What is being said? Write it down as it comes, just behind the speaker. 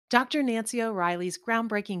Dr. Nancy O'Reilly's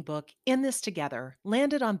groundbreaking book, In This Together,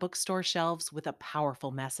 landed on bookstore shelves with a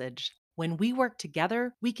powerful message. When we work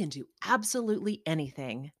together, we can do absolutely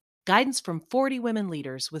anything. Guidance from 40 women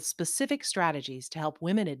leaders with specific strategies to help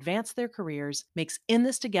women advance their careers makes In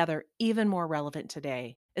This Together even more relevant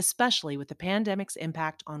today, especially with the pandemic's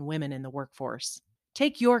impact on women in the workforce.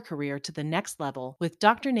 Take your career to the next level with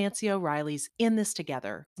Dr. Nancy O'Reilly's In This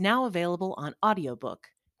Together, now available on audiobook.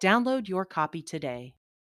 Download your copy today.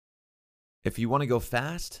 If you want to go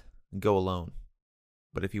fast, go alone.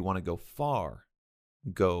 But if you want to go far,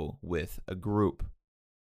 go with a group.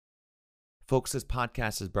 Folks, this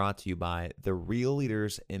podcast is brought to you by the Real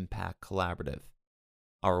Leaders Impact Collaborative,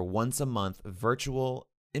 our once-a-month virtual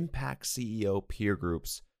Impact CEO peer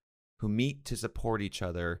groups who meet to support each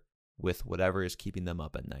other with whatever is keeping them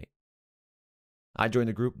up at night. I joined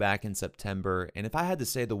the group back in September, and if I had to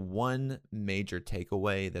say the one major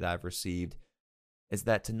takeaway that I've received is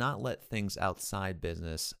that to not let things outside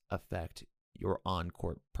business affect your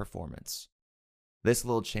on-court performance. This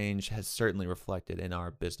little change has certainly reflected in our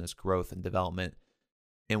business growth and development.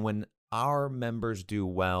 And when our members do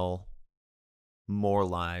well, more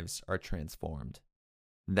lives are transformed.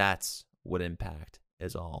 That's what Impact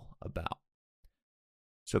is all about.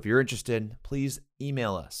 So if you're interested, please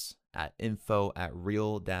email us at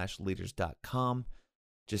info@real-leaders.com.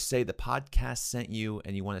 Just say the podcast sent you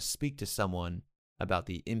and you want to speak to someone about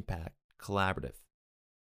the Impact Collaborative.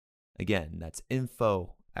 Again, that's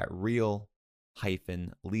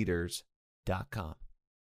info@real-leaders.com.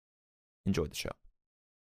 Enjoy the show.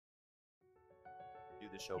 Do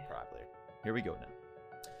the show properly. Here we go now.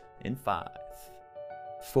 In 5,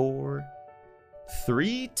 4,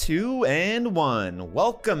 3, 2, and 1.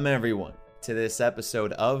 Welcome, everyone, to this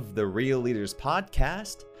episode of the Real Leaders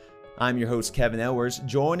Podcast. I'm your host, Kevin Edwards.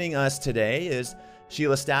 Joining us today is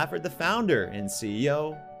Sheila Stafford, the founder and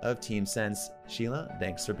CEO of TeamSense. Sheila,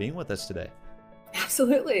 thanks for being with us today.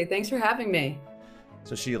 Absolutely. Thanks for having me.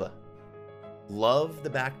 So Sheila, love the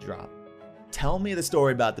backdrop. Tell me the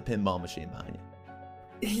story about the pinball machine behind you.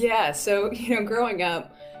 Yeah. So, growing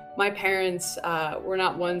up, my parents were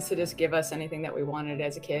not ones to just give us anything that we wanted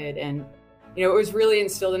as a kid. And, it was really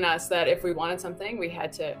instilled in us that if we wanted something, we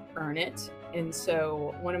had to earn it. And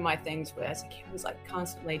so one of my things as a kid was like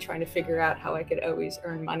constantly trying to figure out how I could always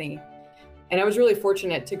earn money. And I was really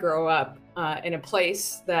fortunate to grow up in a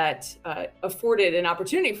place that afforded an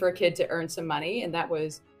opportunity for a kid to earn some money. And that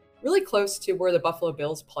was really close to where the Buffalo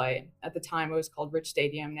Bills play. At the time, it was called Rich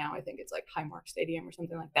Stadium. Now I think it's like Highmark Stadium or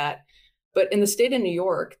something like that. But in the state of New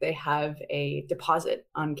York, they have a deposit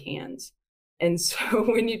on cans. And so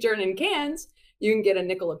when you turn in cans, you can get a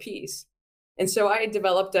nickel a piece. And so I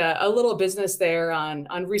developed a little business there on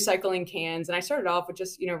recycling cans. And I started off with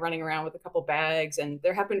just, running around with a couple bags. And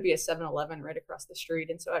there happened to be a 7-Eleven right across the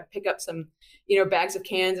street. And so I'd pick up some, bags of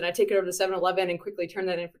cans and I'd take it over to 7-Eleven and quickly turn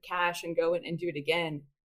that in for cash and go in and do it again.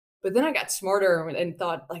 But then I got smarter and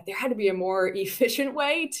thought like there had to be a more efficient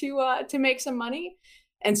way to make some money.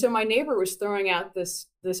 And so my neighbor was throwing out this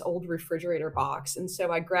old refrigerator box. And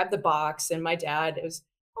so I grabbed the box, and my dad was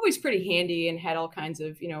always pretty handy and had all kinds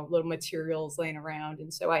of, little materials laying around.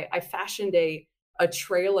 And so I fashioned a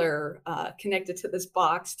trailer connected to this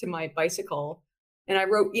box to my bicycle. And I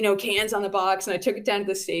wrote, cans on the box, and I took it down to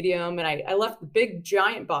the stadium, and I left the big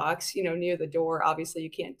giant box, near the door. Obviously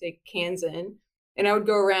you can't take cans in. And I would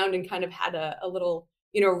go around and kind of had a little,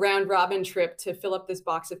 round robin trip to fill up this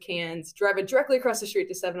box of cans, drive it directly across the street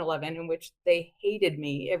to 7-Eleven, in which they hated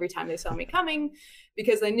me every time they saw me coming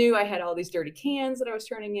because they knew I had all these dirty cans that I was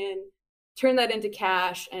turning in, turned that into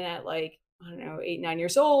cash. And at 8, 9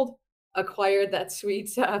 years old, acquired that sweet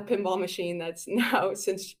pinball machine that's now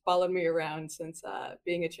since followed me around since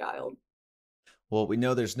being a child. Well, we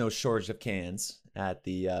know there's no shortage of cans at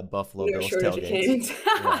the Buffalo No Bills shortage of tailgates. cans.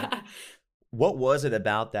 Yeah. What was it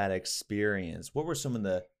about that experience? What were some of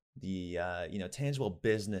the tangible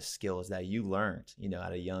business skills that you learned,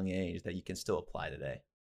 at a young age that you can still apply today?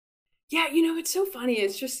 Yeah, it's so funny.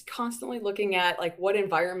 It's just constantly looking at like what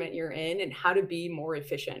environment you're in and how to be more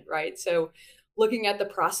efficient, right? So looking at the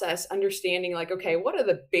process, understanding like, okay, what are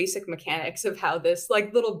the basic mechanics of how this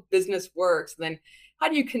like little business works? And then how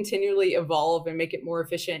do you continually evolve and make it more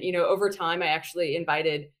efficient? Over time, I actually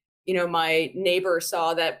invited my neighbor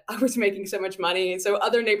saw that I was making so much money. And so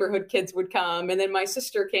other neighborhood kids would come, and then my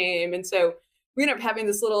sister came. And so we ended up having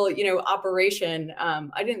this little, operation.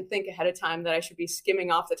 I didn't think ahead of time that I should be skimming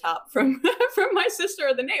off the top from, from my sister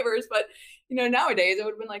or the neighbors. But, nowadays I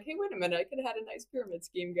would have been like, hey, wait a minute, I could have had a nice pyramid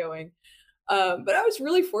scheme going. But I was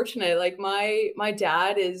really fortunate. Like my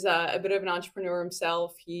dad is a bit of an entrepreneur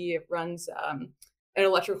himself. He runs an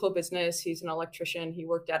electrical business. He's an electrician. He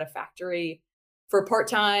worked at a factory for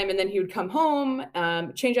part-time, and then he would come home,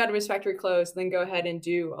 change out of his factory clothes, then go ahead and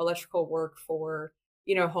do electrical work for,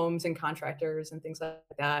 homes and contractors and things like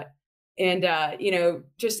that. And,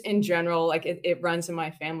 just in general, like it runs in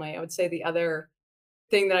my family. I would say the other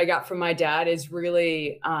thing that I got from my dad is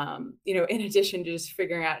really, in addition to just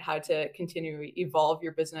figuring out how to continue to evolve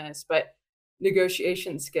your business, but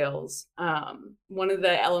negotiation skills. One of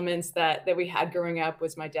the elements that we had growing up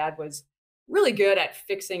was my dad was really good at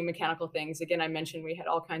fixing mechanical things. Again, I mentioned we had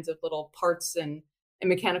all kinds of little parts and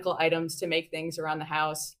mechanical items to make things around the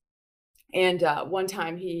house. And one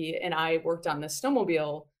time he and I worked on the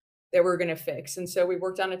snowmobile that we are going to fix. And so we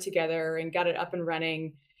worked on it together and got it up and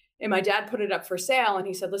running. And my dad put it up for sale, and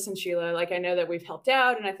he said, "Listen, Sheila, like, I know that we've helped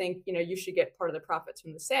out, and I think, you should get part of the profits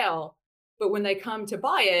from the sale. But when they come to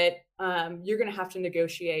buy it, you're going to have to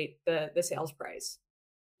negotiate the sales price."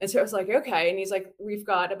 And so I was like, "Okay." And he's like, "We've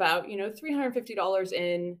got about, $350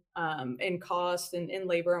 in cost and in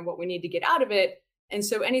labor and what we need to get out of it. And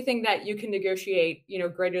so anything that you can negotiate,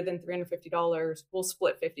 greater than $350, we'll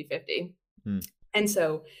split 50-50." And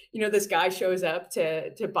so, this guy shows up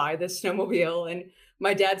to buy this snowmobile, and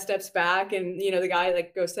my dad steps back, and, the guy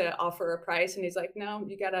like goes to offer a price, and he's like, "No,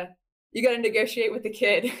 you gotta negotiate with the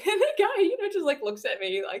kid." And the guy, just like looks at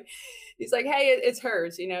me like, he's like, "Hey, it's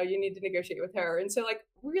hers, you need to negotiate with her." And so like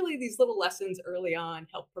really these little lessons early on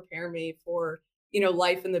help prepare me for,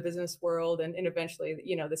 life in the business world and eventually,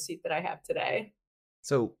 the seat that I have today.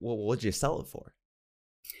 So what'd you sell it for?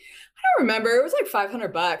 I don't remember. It was like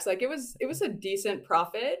 $500. Like it was a decent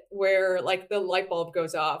profit where like the light bulb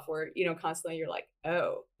goes off where, constantly you're like,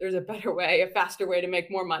 "Oh, there's a better way, a faster way to make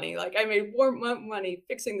more money." Like I made more money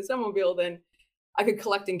fixing the snowmobile than I could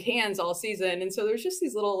collect in cans all season. And so there's just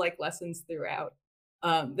these little like lessons throughout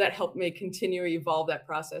that helped me continue to evolve that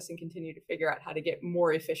process and continue to figure out how to get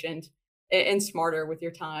more efficient and smarter with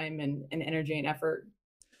your time and energy and effort.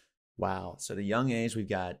 Wow. So at a young age, we've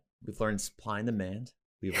learned supply and demand.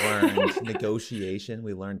 We've learned negotiation.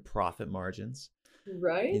 We learned profit margins.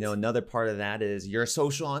 Right. Another part of that is you're a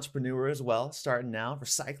social entrepreneur as well, starting out,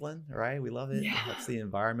 recycling, right? We love it. Yeah. It helps the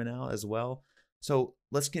environment out as well. So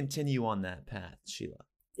let's continue on that path, Sheila.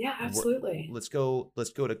 Yeah, absolutely. Let's go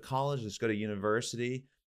to college. Let's go to university.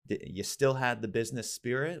 You still had the business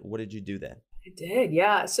spirit. What did you do then? I did.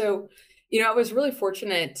 Yeah. So, I was really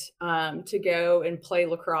fortunate to go and play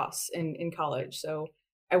lacrosse in college. So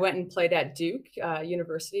I went and played at Duke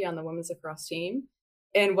University on the women's lacrosse team.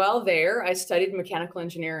 And while there, I studied mechanical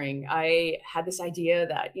engineering. I had this idea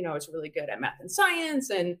that, I was really good at math and science.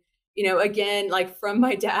 And, again, like from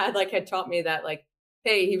my dad, like had taught me that like,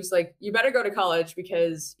 hey, he was like, "You better go to college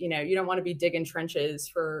because, you don't want to be digging trenches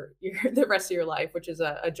for the rest of your life," which is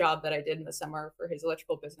a job that I did in the summer for his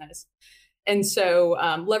electrical business. And so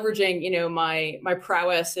leveraging, my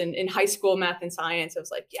prowess in high school math and science, I was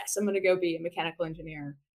like, yes, I'm going to go be a mechanical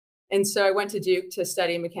engineer. And so I went to Duke to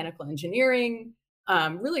study mechanical engineering,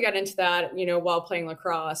 really got into that, while playing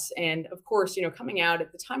lacrosse. And of course, coming out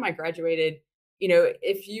at the time I graduated,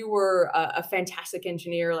 if you were a fantastic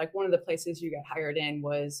engineer, like one of the places you got hired in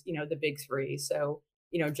was, the big three. So,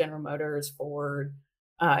 General Motors, Ford,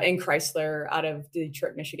 and Chrysler out of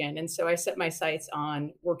Detroit, Michigan. And so I set my sights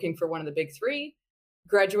on working for one of the big three,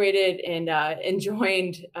 graduated and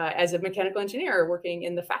joined as a mechanical engineer working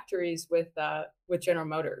in the factories with General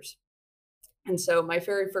Motors. And so my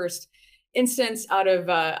very first instance out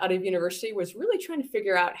of university was really trying to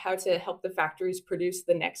figure out how to help the factories produce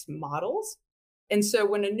the next models. And so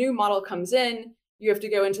when a new model comes in, you have to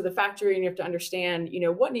go into the factory and you have to understand,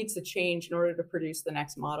 what needs to change in order to produce the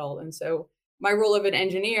next model. And so my role of an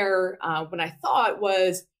engineer, when I thought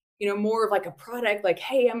was, more of like a product, like,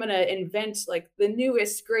 hey, I'm going to invent like the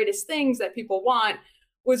newest, greatest things that people want,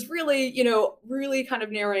 was really, really kind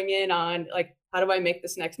of narrowing in on like, how do I make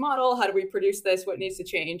this next model? How do we produce this? What needs to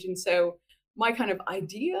change? And so my kind of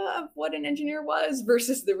idea of what an engineer was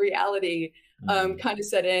versus the reality kind of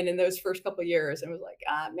set in those first couple of years, and was like,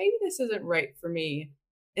 maybe this isn't right for me.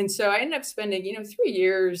 And so I ended up spending, 3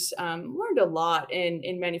 years, learned a lot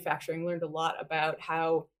in manufacturing, learned a lot about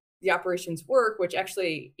how the operations work, which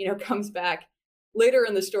actually, comes back later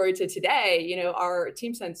in the story to today. Our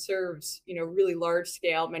TeamSense serves, really large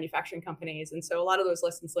scale manufacturing companies. And so a lot of those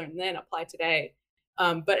lessons learned then apply today.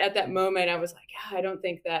 But at that moment, I was like, I don't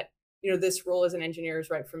think that, this role as an engineer is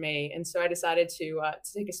right for me. And so I decided to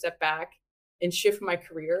take a step back and shift my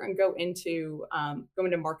career and go into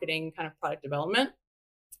marketing, kind of product development.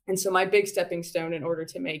 And so my big stepping stone in order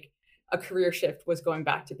to make a career shift was going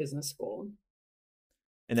back to business school.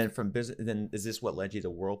 And then from business, then is this what led you to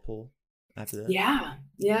Whirlpool? after that?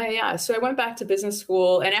 Yeah. So I went back to business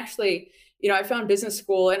school, and actually, I found business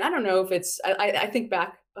school, and I don't know if it's, I think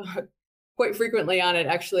back quite frequently on it,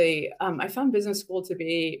 actually. I found business school to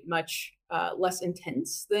be much less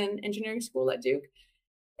intense than engineering school at Duke.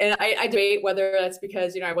 And I debate whether that's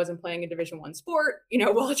because, I wasn't playing a Division I sport,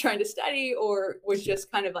 while trying to study, or was Sure.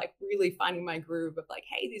 just kind of like really finding my groove of like,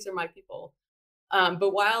 hey, these are my people.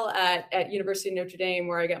 But while at University of Notre Dame,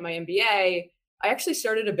 where I got my MBA, I actually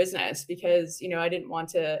started a business because, I didn't want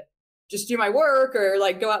to just do my work or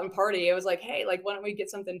like go out and party. I was like, hey, like, why don't we get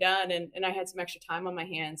something done? And I had some extra time on my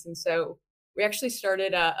hands. And so we actually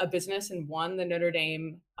started a business and won the Notre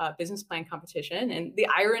Dame business plan competition. And the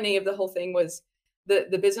irony of the whole thing was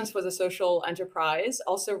the business was a social enterprise,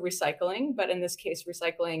 also recycling, but in this case,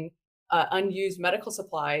 recycling unused medical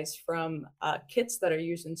supplies from kits that are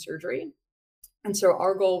used in surgery. And so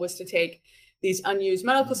our goal was to take these unused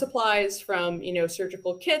medical Mm. supplies from,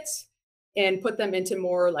 surgical kits and put them into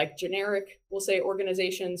more like generic, we'll say,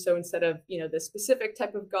 organizations. So instead of, the specific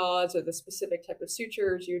type of gauze or the specific type of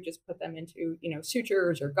sutures, you just put them into,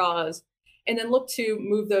 sutures or gauze, and then look to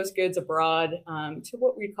move those goods abroad to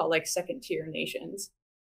what we call like second tier nations.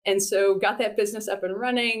 And so got that business up and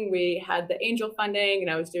running. We had the angel funding, and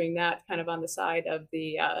I was doing that kind of on the side of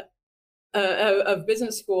the of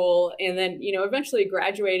business school, and then eventually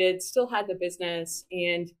graduated, still had the business,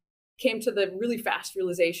 and came to the really fast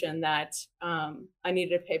realization that I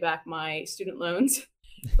needed to pay back my student loans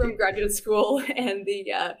from graduate school, and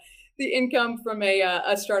the income from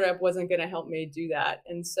a startup wasn't going to help me do that.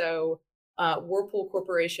 And so Whirlpool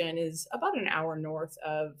Corporation is about an hour north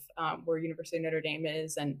of where University of Notre Dame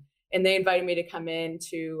is, and they invited me to come in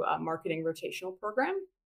to a marketing rotational program.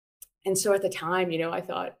 And so at the time, I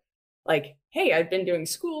thought, like, hey, I've been doing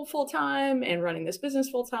school full time and running this business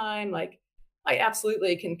full time. Like, I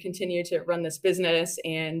absolutely can continue to run this business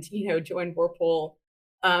and, join Whirlpool.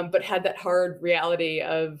 But had that hard reality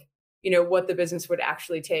of, what the business would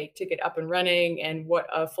actually take to get up and running, and what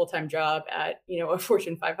a full time job at, a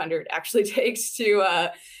Fortune 500 actually takes to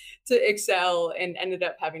excel, and ended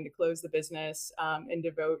up having to close the business and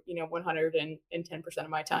devote, 110% of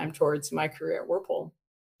my time towards my career at Whirlpool.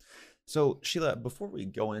 So Sheila, before we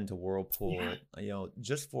go into Yeah. Whirlpool,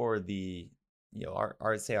 just for the,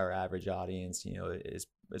 our say our average audience, is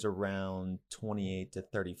around 28 to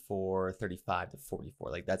 34, 35 to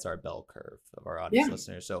 44. Like that's our bell curve of our audience Yeah.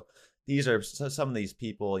 listeners. So these are some of these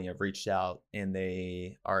people, have reached out and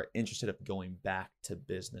they are interested of going back to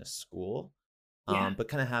business school. Yeah. But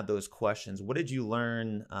kind of have those questions. What did you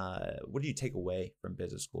learn? What did you take away from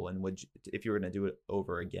business school? And if you were going to do it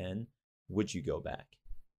over again, would you go back?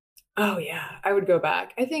 Oh yeah, I would go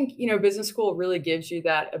back. I think, business school really gives you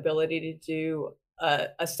that ability to do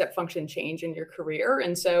a step function change in your career.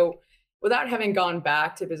 And so without having gone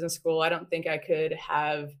back to business school, I don't think I could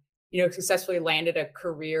have, successfully landed a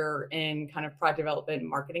career in kind of product development and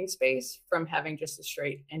marketing space from having just a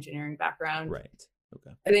straight engineering background. Right.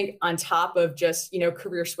 Okay. I think on top of just,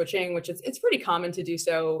 career switching, which it's pretty common to do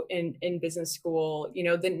so in business school,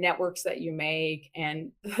 the networks that you make,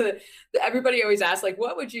 and everybody always asks, like,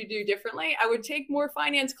 what would you do differently? I would take more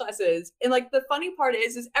finance classes. And like, the funny part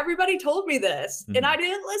is everybody told me this and Mhm. I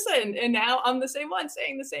didn't listen. And now I'm the same one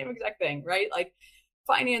saying the same exact thing, right? Like,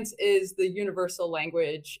 finance is the universal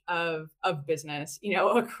language of business,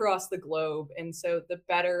 across the globe. And so the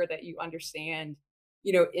better that you understand,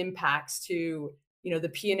 impacts to, the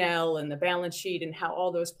P&L and the balance sheet and how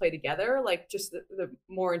all those play together, like, just the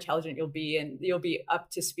more intelligent you'll be, and you'll be up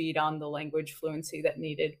to speed on the language fluency that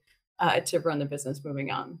needed to run the business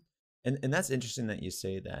moving on. And that's interesting that you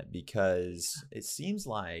say that, because it seems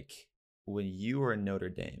like when you were in Notre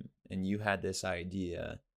Dame and you had this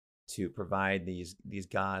idea to provide these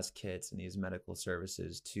gauze kits and these medical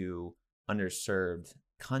services to underserved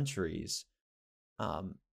countries,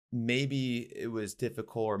 um, maybe it was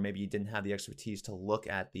difficult, or maybe you didn't have the expertise to look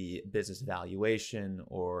at the business valuation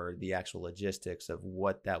or the actual logistics of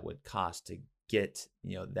what that would cost to get,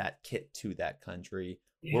 that kit to that country.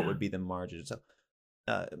 What Yeah. would be the margin? So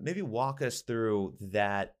maybe walk us through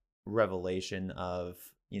that revelation of,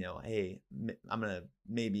 hey, I'm going to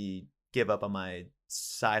maybe give up on my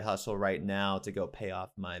side hustle right now to go pay off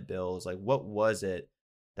my bills. Like, what was it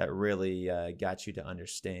that really got you to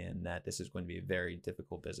understand that this is going to be a very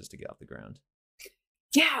difficult business to get off the ground?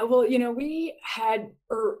 Yeah, well, we had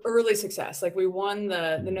early success. Like, we won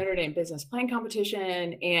the Mhm. Notre Dame business plan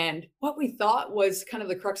competition, and what we thought was kind of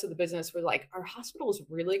the crux of the business was like, are hospitals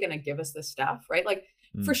really going to give us this stuff, right? Like,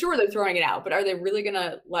 for Mm. sure they're throwing it out, but are they really going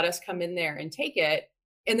to let us come in there and take it?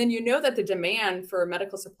 And then that the demand for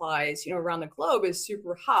medical supplies, around the globe is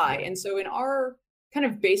super high, Right. and so in our kind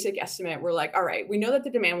of basic estimate. We're like, all right, we know that the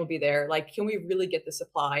demand will be there. Like, can we really get the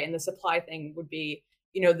supply? And the supply thing would be,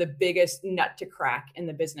 the biggest nut to crack in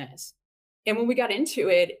the business. And when we got into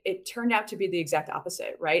it, it turned out to be the exact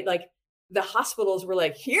opposite, right? Like the hospitals were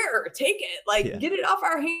like, here, take it, like Yeah. get it off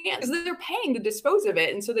our hands. They're paying to dispose of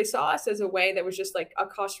it. And so they saw us as a way that was just like a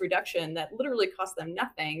cost reduction that literally cost them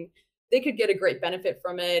nothing. They could get a great benefit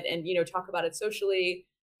from it and, talk about it socially.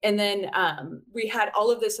 And then we had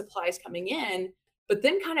all of the supplies coming in, but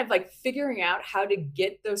then kind of like figuring out how to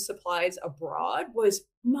get those supplies abroad was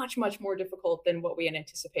much, much more difficult than what we had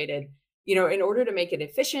anticipated. In order to make it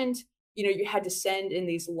efficient, you had to send in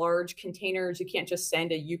these large containers. You can't just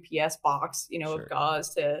send a UPS box, Sure. of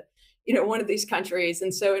gauze to, one of these countries.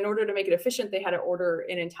 And so in order to make it efficient, they had to order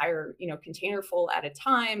an entire, container full at a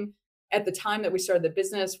time. At the time that we started the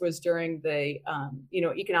business was during the,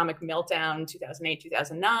 economic meltdown, 2008,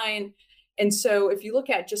 2009. And so if you look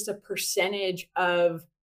at just a percentage of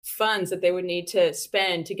funds that they would need to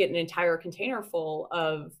spend to get an entire container full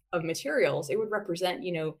of materials, it would represent,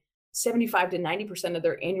 75 to 90% of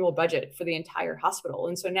their annual budget for the entire hospital.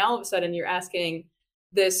 And so now all of a sudden you're asking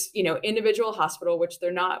this, individual hospital, which they're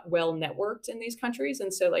not well networked in these countries.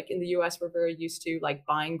 And so like in the US, we're very used to like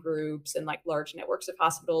buying groups and like large networks of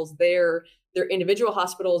hospitals. They're individual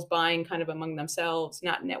hospitals buying kind of among themselves,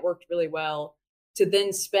 not networked really well, to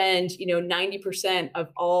then spend, 90% of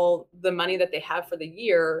all the money that they have for the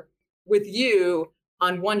year with you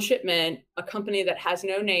on one shipment, a company that has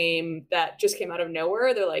no name that just came out of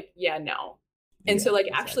nowhere. They're like, yeah, no. And Yeah, so like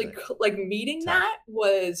exactly. actually like meeting Tough. that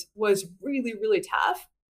was really, really tough.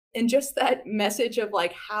 And just that message of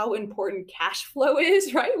like how important cash flow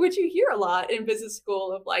is, right? Which you hear a lot in business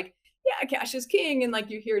school of like, yeah, cash is king. And like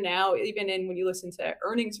you hear now, even when you listen to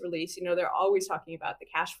earnings release, they're always talking about the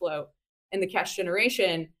cash flow and the cash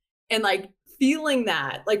generation, and like feeling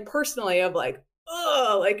that like personally of like,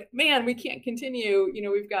 oh, like, man, we can't continue.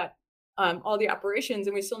 We've got all the operations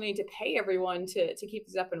and we still need to pay everyone to keep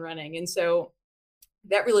this up and running. And so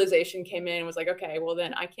that realization came in and was like, okay, well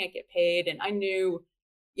then I can't get paid. And I knew,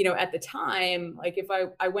 at the time, like if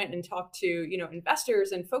I went and talked to,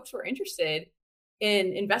 investors and folks were interested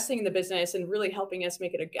in investing in the business and really helping us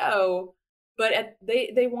make it a go. But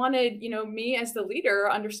they wanted, me as the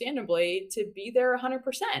leader, understandably, to be there 100%.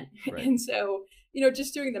 Right. And so,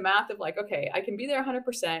 just doing the math of like, okay, I can be there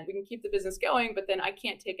 100%. We can keep the business going, but then I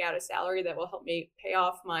can't take out a salary that will help me pay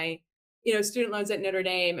off my, student loans at Notre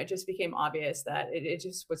Dame. It just became obvious that it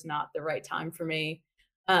just was not the right time for me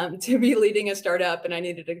to be leading a startup. And I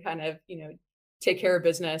needed to kind of, take care of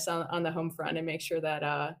business on the home front and make sure that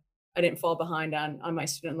I didn't fall behind on my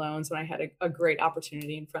student loans when I had a great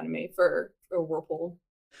opportunity in front of me for Whirlpool.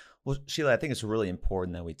 Well, Sheila, I think it's really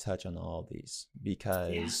important that we touch on all of these Yeah.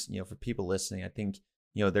 because, for people listening, I think,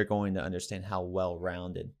 they're going to understand how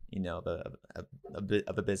well-rounded, a bit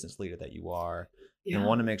of a business leader that you are, and Yeah.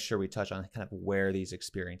 want to make sure we touch on kind of where these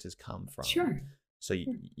experiences come from. Sure. So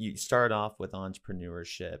you start off with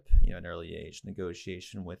entrepreneurship, at an early age,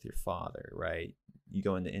 negotiation with your father, right? You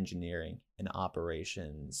go into engineering and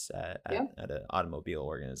operations at an automobile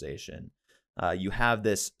organization. You have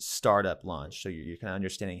this startup launch, so you're kind of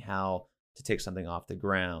understanding how to take something off the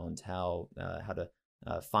ground, how to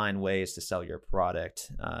find ways to sell your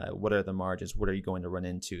product. What are the margins? What are you going to run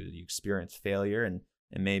into? You experience failure, and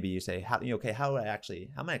maybe you say, how am I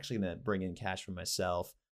actually going to bring in cash for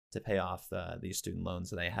myself to pay off these student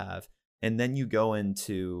loans that I have? And then you go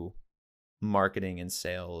into marketing and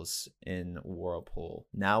sales in Whirlpool.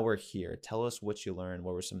 Now we're here. Tell us what you learned.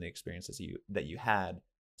 What were some of the experiences that you had,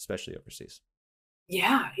 especially overseas?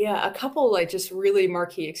 Yeah, a couple like just really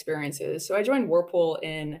marquee experiences. So I joined Whirlpool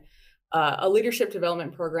in a leadership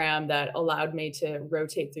development program that allowed me to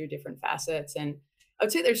rotate through different facets. And I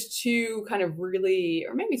would say there's two kind of really,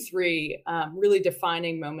 or maybe three, really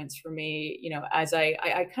defining moments for me, as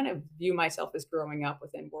I kind of view myself as growing up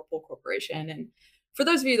within Whirlpool Corporation. And for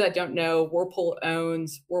those of you that don't know, Whirlpool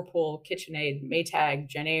owns Whirlpool, KitchenAid, Maytag,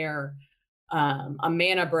 Jenn-Air,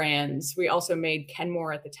 Amana brands. We also made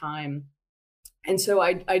Kenmore at the time. And so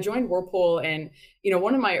I joined Whirlpool, and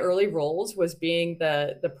one of my early roles was being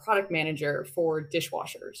the product manager for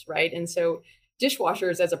dishwashers, right? And so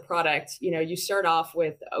dishwashers as a product, you start off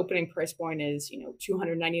with opening price point is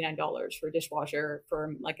 $299 for a dishwasher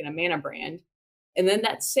for like an Amana brand, and then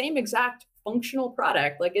that same exact functional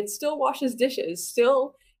product, like it still washes dishes,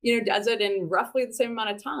 still does it in roughly the same amount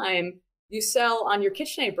of time, you sell on your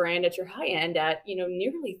KitchenAid brand at your high end at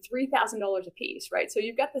nearly $3,000 a piece, right? So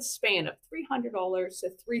you've got this span of $300 to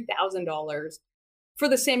 $3,000 for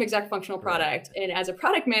the same exact functional product. Right. And as a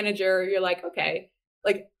product manager, you're like, okay,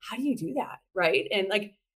 like how do you do that, right? And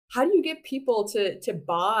like how do you get people to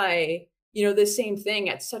buy, the same thing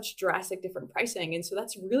at such drastic different pricing? And so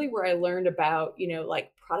that's really where I learned about,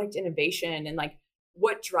 like product innovation and like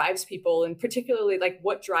what drives people, and particularly like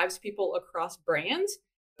what drives people across brands.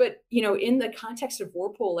 But, in the context of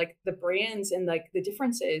Whirlpool, like the brands and like the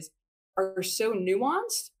differences are so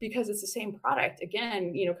nuanced because it's the same product,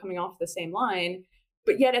 again, coming off the same line,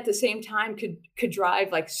 but yet at the same time could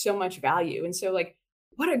drive like so much value. And so like,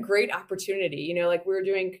 what a great opportunity, like we're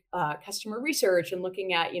doing customer research and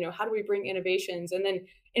looking at, how do we bring innovations? And then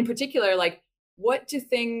in particular, like what do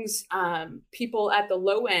things people at the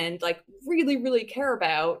low end like really, really care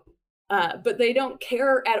about, but they don't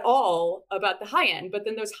care at all about the high end. But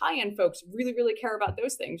then those high end folks really, really care about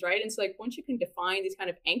those things, right? And so like once you can define these kind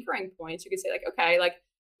of anchoring points, you can say like, okay, like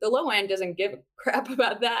the low end doesn't give a crap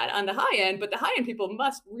about that on the high end, but the high end people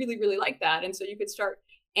must really, really like that. And so you could start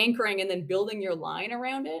anchoring and then building your line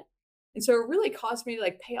around it. And so it really caused me to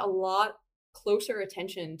like pay a lot closer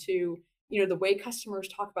attention to, the way customers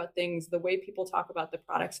talk about things, the way people talk about the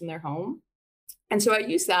products in their home. And so I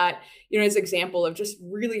use that, as an example of just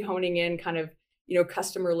really honing in kind of,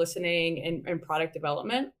 customer listening and product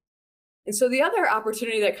development. And so the other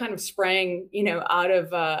opportunity that kind of sprang, out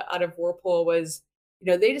of Whirlpool was,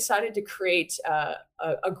 they decided to create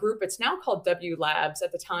a group. It's now called W Labs.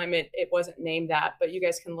 At the time, it wasn't named that, but you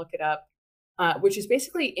guys can look it up, which is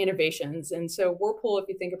basically innovations. And so Whirlpool, if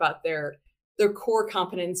you think about their core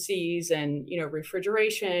competencies and,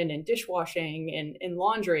 refrigeration and dishwashing and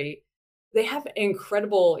laundry, they have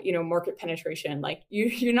incredible, market penetration. Like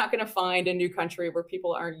you're not going to find a new country where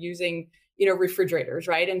people aren't using, refrigerators,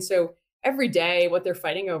 right? And so every day what they're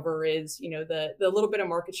fighting over is, the little bit of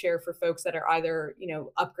market share for folks that are either,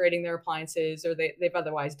 upgrading their appliances or they've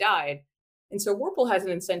otherwise died. And so Whirlpool has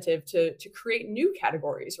an incentive to create new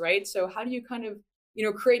categories, right? So how do you kind of,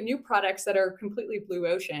 create new products that are completely blue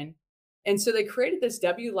ocean? And so they created this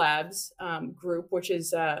W Labs group, which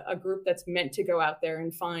is a group that's meant to go out there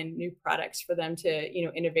and find new products for them to,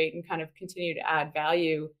 innovate and kind of continue to add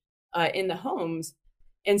value in the homes.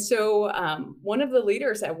 And so one of the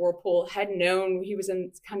leaders at Whirlpool had known, he was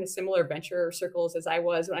in kind of similar venture circles as I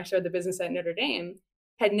was when I started the business at Notre Dame,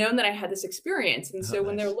 had known that I had this experience. And so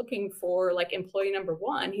when they're looking for like employee number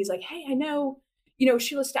one, he's like, hey, I know,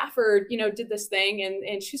 Sheila Stafford, did this thing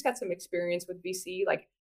and she's got some experience with VC. Like,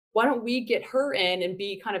 why don't we get her in and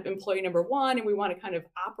be kind of employee number one? And we want to kind of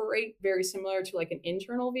operate very similar to like an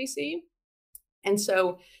internal VC. And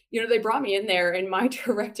so, they brought me in there and my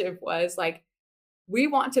directive was like, we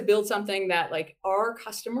want to build something that like our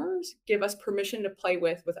customers give us permission to play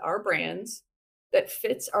with our brands that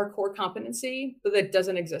fits our core competency, but that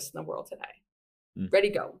doesn't exist in the world today. Ready,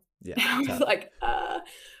 go. Yeah. I was like,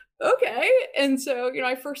 okay. And so,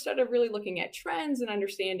 I first started really looking at trends and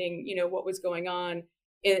understanding, what was going on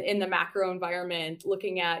in the macro environment,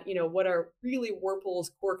 looking at, what are really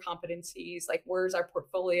Whirlpool's core competencies, like where's our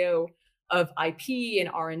portfolio of IP and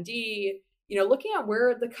R&D, looking at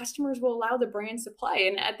where the customers will allow the brands to play.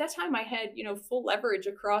 And at that time I had, full leverage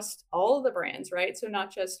across all of the brands, right? So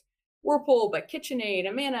not just Whirlpool, but KitchenAid,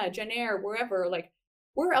 Amana, Jenn-Air, wherever, like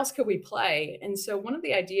where else could we play? And so one of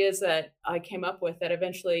the ideas that I came up with that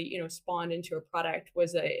eventually, spawned into a product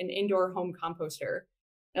was an indoor home composter.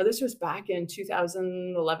 Now, this was back in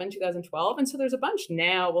 2011, 2012. And so there's a bunch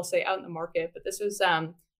now, we'll say, out in the market, but this was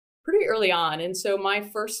pretty early on. And so my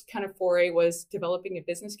first kind of foray was developing a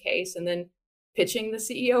business case and then pitching the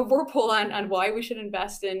CEO of Whirlpool on why we should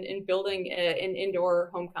invest in building an indoor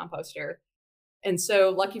home composter. And so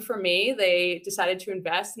lucky for me, they decided to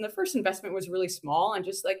invest. And the first investment was really small and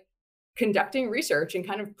just like conducting research and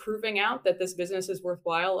kind of proving out that this business is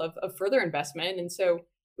worthwhile of further investment. And so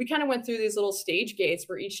we kind of went through these little stage gates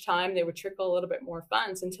where each time they would trickle a little bit more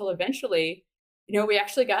funds until eventually, we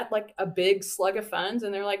actually got like a big slug of funds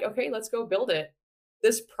and they're like, okay, let's go build it.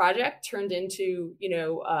 This project turned into,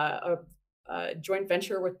 a joint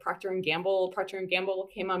venture with Procter & Gamble. Procter & Gamble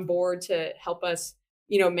came on board to help us,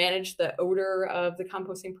 manage the odor of the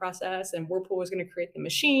composting process, and Whirlpool was going to create the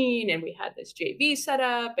machine. And we had this JV set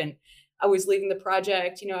up and I was leading the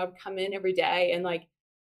project. I would come in every day and like,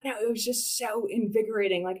 it was just so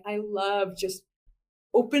invigorating. Like I love just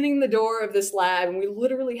opening the door of this lab. And we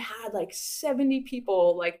literally had like 70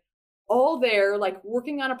 people, like all there, like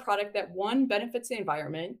working on a product that one, benefits the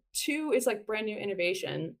environment, two, is like brand new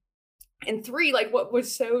innovation. And three, like what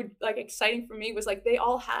was so like exciting for me was like, they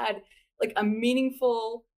all had like a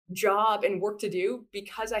meaningful job and work to do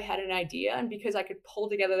because I had an idea and because I could pull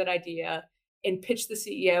together that idea and pitch the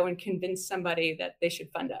CEO and convince somebody that they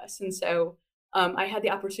should fund us. And so I had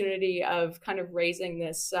the opportunity of kind of raising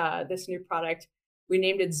this new product We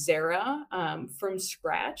named it Zara, from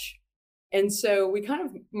scratch. And so we kind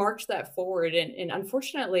of marched that forward. And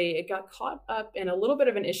unfortunately, it got caught up in a little bit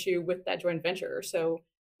of an issue with that joint venture. So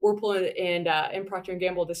Whirlpool and Procter and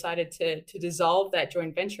Gamble decided to dissolve that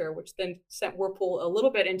joint venture, which then sent Whirlpool a little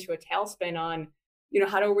bit into a tailspin on,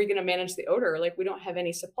 how are we going to manage the odor? Like, we don't have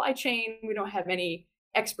any supply chain, we don't have any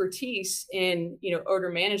expertise in odor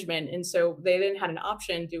management. And so they then had an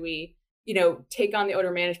option: do we take on the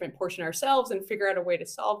odor management portion ourselves and figure out a way to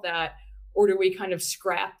solve that, or do we kind of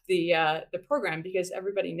scrap the program? Because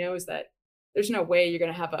everybody knows that there's no way you're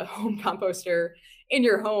going to have a home composter in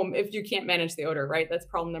your home if you can't manage the odor, right? That's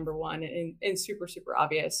problem number one, and super, super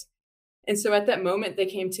obvious. And so at that moment, they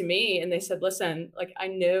came to me and they said, listen, like, I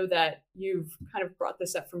know that you've kind of brought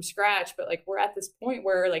this up from scratch, but like, we're at this point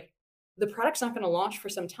where like the product's not going to launch for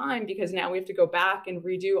some time, because now we have to go back and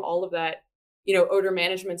redo all of that, odor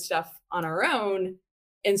management stuff on our own.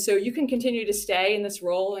 And so you can continue to stay in this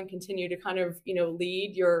role and continue to kind of,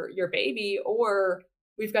 lead your baby, or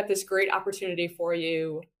we've got this great opportunity for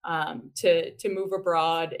you to move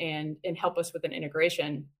abroad and help us with an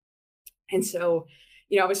integration. And so,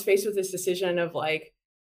 I was faced with this decision of like,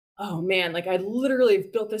 oh man, like I literally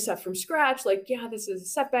built this up from scratch. Like, yeah, this is a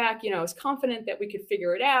setback. I was confident that we could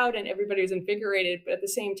figure it out and everybody was invigorated. But at the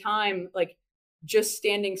same time, like just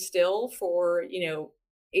standing still for,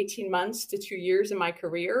 18 months to 2 years in my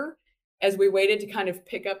career as we waited to kind of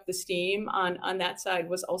pick up the steam on that side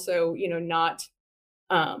was also, not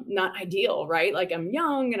ideal, right? Like, I'm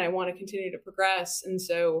young and I want to continue to progress. And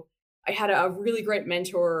so I had a really great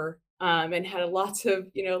mentor, and had lots of,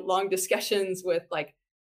 long discussions with like,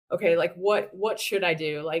 okay, like what should I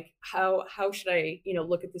do? Like, how should I,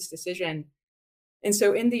 look at this decision? And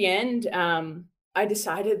so in the end, I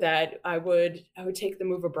decided that I would take the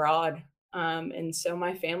move abroad. And so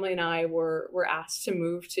my family and I were asked to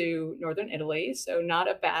move to Northern Italy. So not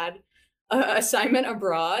a bad assignment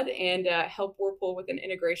abroad, and help Whirlpool with an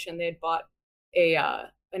integration. They had bought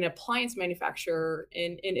an appliance manufacturer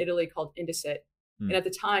in Italy called Indesit. And at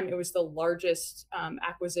the time, it was the largest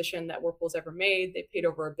acquisition that Whirlpool's ever made. They paid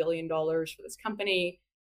over $1 billion for this company.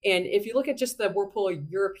 And if you look at just the Whirlpool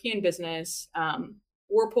European business,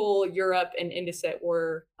 Whirlpool Europe and Indesit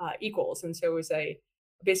were equals. And so it was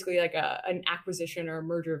basically like an acquisition or a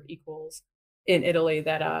merger of equals in Italy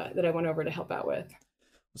that I went over to help out with.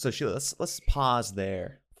 So Sheila, let's pause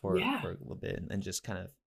there for Yeah. a little bit and just kind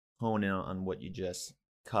of hone in on what you just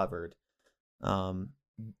covered.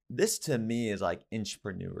 This to me is like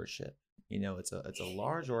entrepreneurship. It's a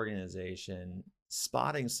large organization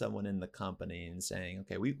spotting someone in the company and saying,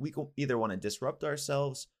 okay, we either want to disrupt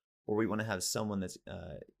ourselves, or we want to have someone that's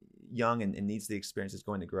young and needs the experience, is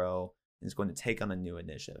going to grow and is going to take on a new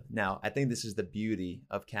initiative. Now, I think this is the beauty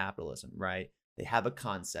of capitalism, right? They have a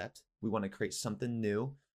concept. We want to create something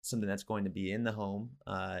new, something that's going to be in the home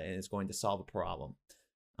and is going to solve a problem.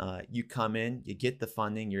 You come in, you get the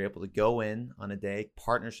funding, you're able to go in on a day.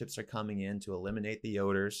 Partnerships are coming in to eliminate the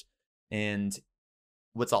odors. And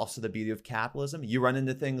what's also the beauty of capitalism, you run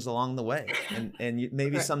into things along the way. And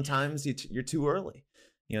maybe Right. sometimes you're too early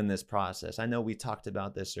in this process. I know we talked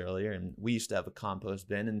about this earlier, and we used to have a compost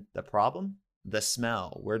bin. And the problem, the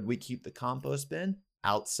smell. Where'd we keep the compost bin?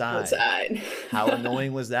 Outside. How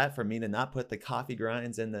annoying was that for me to not put the coffee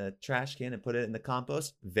grinds in the trash can and put it in the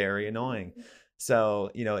compost? Very annoying. So,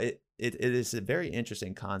 it is a very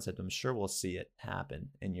interesting concept. I'm sure we'll see it happen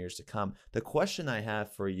in years to come. The question I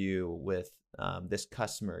have for you with this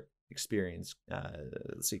customer experience,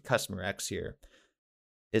 let's see, customer X here,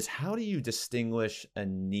 is how do you distinguish a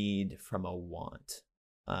need from a want?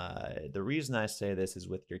 The reason I say this is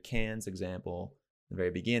with your cans example, in the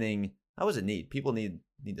very beginning, that was a need. People need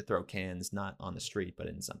to throw cans, not on the street, but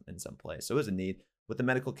in some place. So it was a need. With the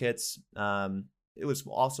medical kits, it was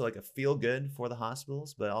also like a feel good for the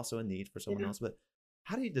hospitals, but also a need for someone else. But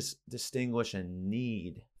how do you distinguish a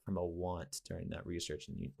need from a want during that research,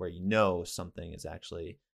 and where something is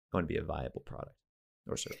actually going to be a viable product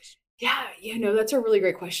or service? Yeah, that's a really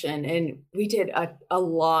great question. And we did a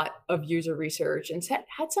lot of user research and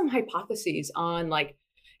had some hypotheses on like,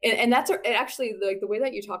 and that's actually like the way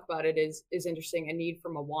that you talk about it is interesting, a need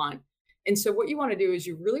from a want. And so what you want to do is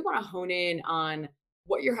you really want to hone in on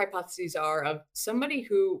what your hypotheses are of somebody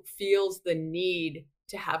who feels the need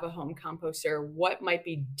to have a home composter, what might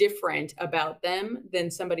be different about them than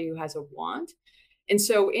somebody who has a want. And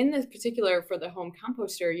so in this particular, for the home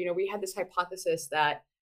composter, we had this hypothesis that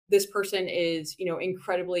this person is,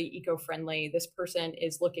 incredibly eco-friendly. This person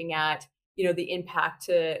is looking at, the impact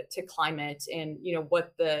to climate and,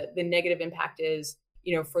 what the negative impact is,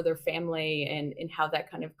 for their family and how that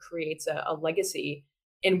kind of creates a legacy.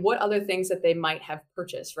 and what other things that they might have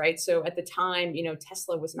purchased, right? So at the time,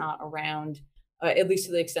 Tesla was not around, at least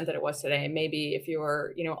to the extent that it was today. Maybe if you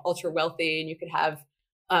were, ultra wealthy and you could have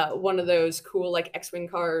one of those cool like X-Wing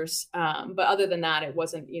cars. But other than that, it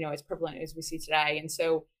wasn't, as prevalent as we see today. And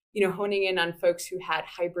so, honing in on folks who had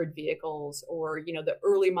hybrid vehicles or, the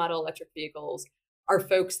early model electric vehicles are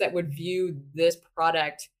folks that would view this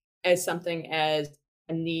product as something as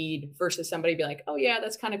a need versus somebody be like, oh yeah,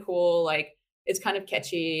 that's kind of cool. Like it's kind of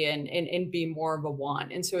catchy and be more of a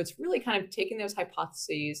want. And so it's really kind of taking those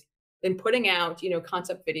hypotheses, then putting out,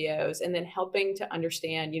 concept videos and then helping to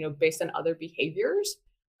understand, based on other behaviors,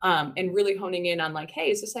 and really honing in on like,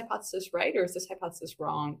 hey, is this hypothesis right or is this hypothesis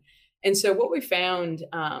wrong? And so what we found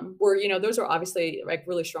were, those are obviously like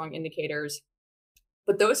really strong indicators,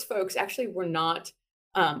 but those folks actually were not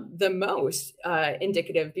the most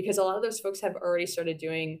indicative because a lot of those folks have already started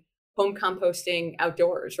doing home composting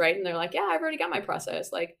outdoors, right? And they're like, yeah, I've already got my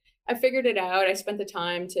process. Like I figured it out. I spent the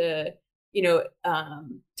time to,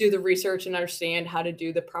 do the research and understand how to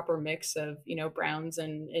do the proper mix of, browns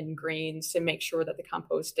and greens to make sure that the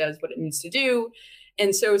compost does what it needs to do.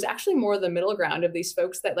 And so it's actually more the middle ground of these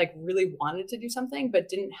folks that like really wanted to do something, but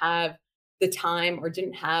didn't have the time or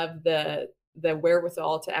didn't have the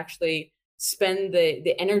wherewithal to actually spend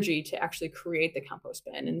the energy to actually create the compost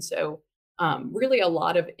bin. And so really a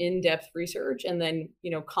lot of in-depth research and then,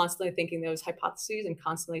 constantly thinking those hypotheses and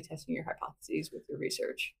constantly testing your hypotheses with your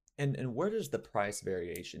research. And where does the price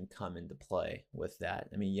variation come into play with that?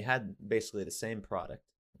 I mean, you had basically the same product.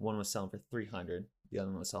 One was selling for 300, the other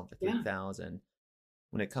one was selling for 3,000.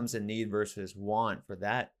 When it comes to need versus want for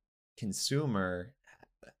that consumer,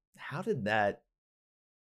 how did that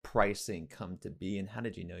pricing come to be and how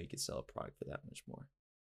did you know you could sell a product for that much more?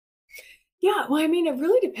 Yeah, well, I mean, it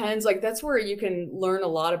really depends. Like that's where you can learn a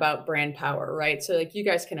lot about brand power, right? So like you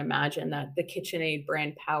guys can imagine that the KitchenAid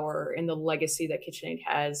brand power and the legacy that KitchenAid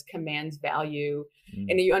has commands value.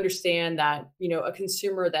 And you understand that, a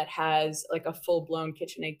consumer that has like a full-blown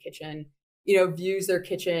KitchenAid kitchen, views their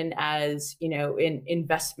kitchen as, an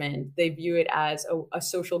investment. They view it as a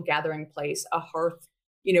social gathering place, a hearth,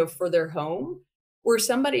 for their home. Or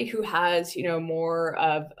somebody who has, more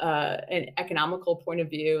of an economical point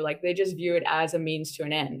of view, like they just view it as a means to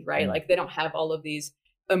an end, right? Like they don't have all of these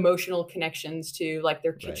emotional connections to like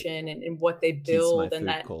their kitchen and what they build and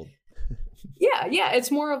that. Cold. Yeah.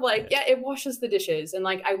 It's more of like, it washes the dishes. And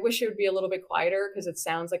like, I wish it would be a little bit quieter because it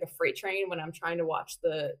sounds like a freight train when I'm trying to watch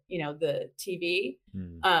the TV.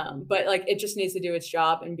 But like, it just needs to do its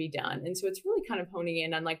job and be done. And so it's really kind of honing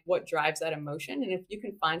in on like what drives that emotion. And if you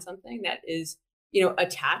can find something that is,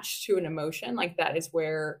 attached to an emotion, like that is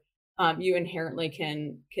where you inherently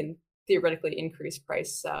can theoretically increase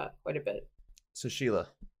price quite a bit. So Sheila,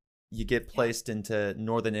 you get placed into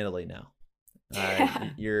Northern Italy now.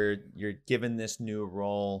 You're given this new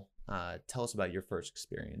role. Tell us about your first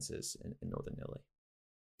experiences in Northern Italy.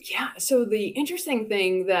 Yeah. So the interesting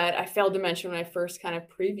thing that I failed to mention when I first kind of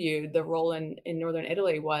previewed the role in Northern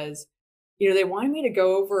Italy was, they wanted me to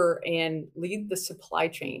go over and lead the supply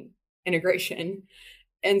chain integration.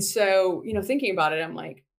 And so, thinking about it, I'm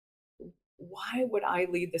like, why would I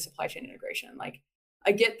lead the supply chain integration? Like,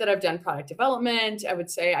 I get that I've done product development. I would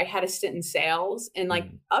say I had a stint in sales and like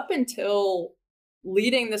up until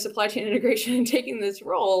leading the supply chain integration and taking this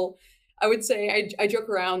role, I would say I joke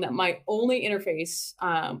around that my only interface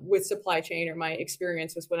with supply chain or my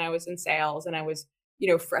experience was when I was in sales and I was,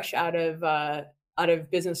 fresh out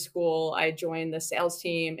of business school. I joined the sales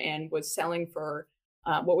team and was selling for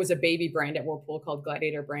what was a baby brand at Whirlpool called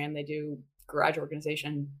Gladiator brand. They do garage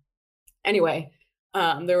organization. Anyway,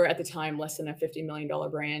 they were at the time less than a $50 million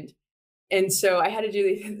brand. And so I had to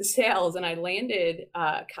do the sales and I landed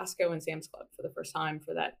Costco and Sam's Club for the first time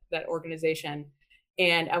for that organization.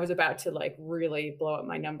 And I was about to like really blow up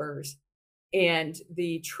my numbers. And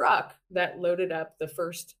the truck that loaded up the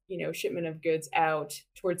first, shipment of goods out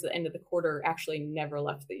towards the end of the quarter actually never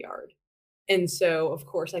left the yard. And so, of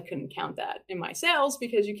course, I couldn't count that in my sales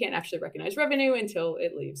because you can't actually recognize revenue until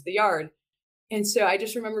it leaves the yard. And so I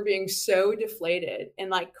just remember being so deflated and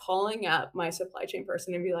like calling up my supply chain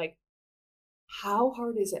person and be like, how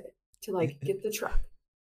hard is it to like get the truck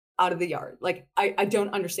out of the yard? Like, I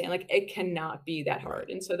don't understand. Like, it cannot be that hard.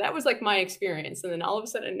 And so that was like my experience. And then all of a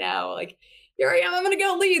sudden now, like, here I am, I'm going to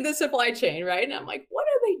go lead the supply chain. Right. And I'm like, what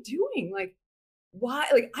are they doing? Like, why?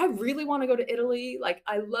 Like, I really want to go to Italy. Like,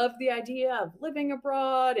 I love the idea of living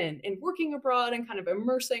abroad and working abroad and kind of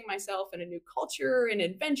immersing myself in a new culture and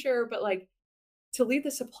adventure. But like, to lead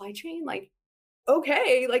the supply chain, like,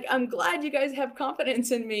 okay, like, I'm glad you guys have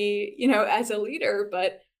confidence in me, as a leader,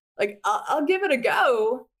 but like, I'll give it a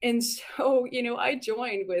go. And so, I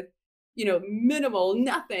joined with, minimal,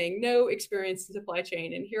 nothing, no experience in supply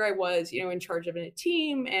chain. And here I was, in charge of a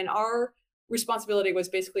team. And our responsibility was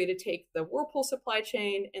basically to take the Whirlpool supply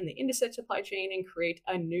chain and the Indesit supply chain and create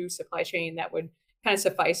a new supply chain that would kind of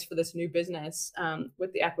suffice for this new business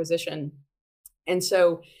with the acquisition. And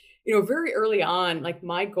so, very early on, like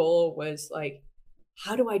my goal was like,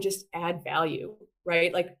 how do I just add value,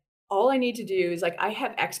 right? Like all I need to do is like, I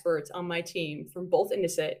have experts on my team from both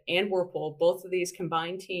Indesit and Whirlpool, both of these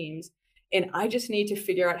combined teams, and I just need to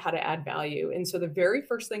figure out how to add value. And so the very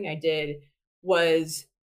first thing I did was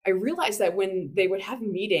I realized that when they would have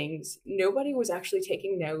meetings, nobody was actually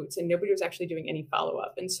taking notes and nobody was actually doing any follow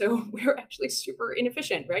up. And so we were actually super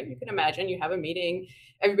inefficient, right? You can imagine you have a meeting,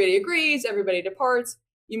 everybody agrees, everybody departs,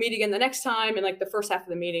 you meet again the next time. And like the first half of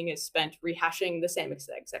the meeting is spent rehashing the same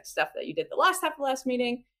exact stuff that you did the last half of the last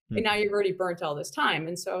meeting. And now you've already burnt all this time.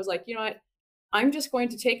 And so I was like, you know what? I'm just going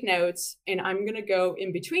to take notes and I'm going to go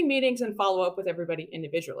in between meetings and follow up with everybody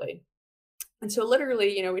individually. And so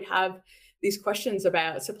literally, we'd have these questions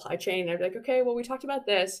about supply chain. I'd be like, okay, well, we talked about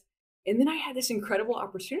this. And then I had this incredible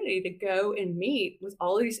opportunity to go and meet with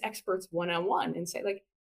all of these experts one-on-one and say like,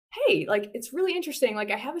 hey, like, it's really interesting.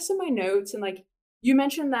 Like I have this in my notes. And like, you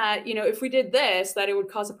mentioned that, if we did this, that it would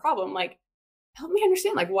cause a problem. Like, help me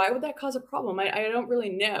understand, like, why would that cause a problem? I don't really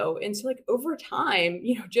know. And so like over time,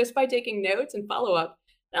 just by taking notes and follow up,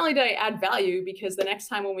 not only did I add value because the next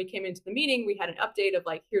time when we came into the meeting, we had an update of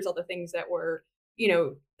like, here's all the things that were,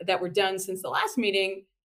 that were done since the last meeting,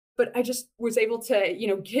 but I just was able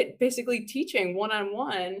to, get basically teaching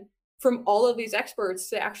one-on-one from all of these experts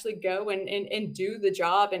to actually go and do the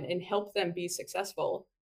job and help them be successful.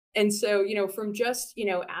 And so, from just,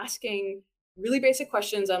 asking really basic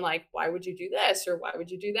questions on like, why would you do this? Or why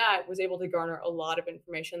would you do that? Was able to garner a lot of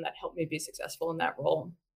information that helped me be successful in that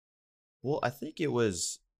role. Well, I think it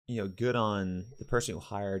was, good on the person who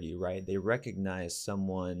hired you, right? They recognize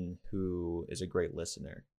someone who is a great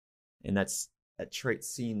listener. And that trait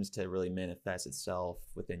seems to really manifest itself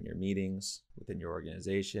within your meetings, within your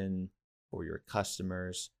organization, or your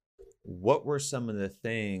customers. What were some of the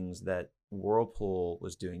things that Whirlpool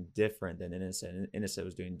was doing different than Indesit, and Indesit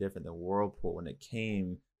was doing different than Whirlpool when it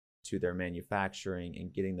came to their manufacturing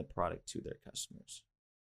and getting the product to their customers?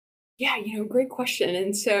 Yeah, great question.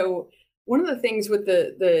 And so one of the things with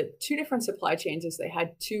the two different supply chains is they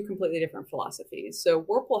had two completely different philosophies. So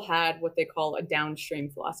Whirlpool had what they call a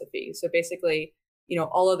downstream philosophy. So basically,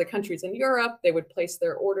 all of the countries in Europe, they would place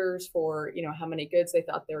their orders for, how many goods they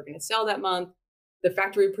thought they were going to sell that month. The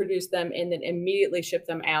factory produced them and then immediately shipped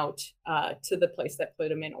them out to the place that put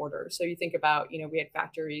them in order. So you think about, we had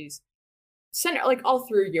factories center like all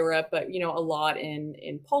through Europe, but a lot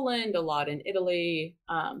in Poland, a lot in Italy,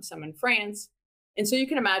 some in France. And so you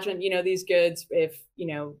can imagine, these goods, if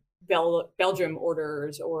Belgium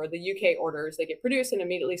orders or the UK orders, they get produced and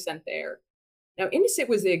immediately sent there. Now, Indesit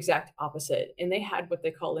was the exact opposite, and they had what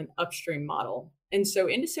they call an upstream model. And so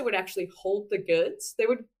Indesit would actually hold the goods. They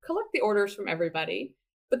would collect the orders from everybody,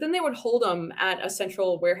 but then they would hold them at a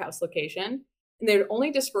central warehouse location, and they would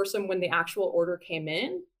only disperse them when the actual order came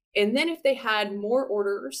in. And then if they had more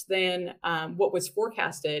orders than what was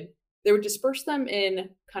forecasted, they would disperse them in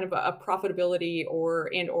kind of a profitability or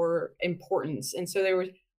importance. And so they were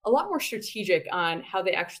a lot more strategic on how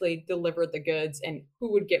they actually delivered the goods and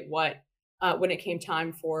who would get what when it came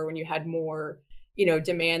time for when you had more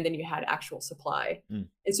demand than you had actual supply.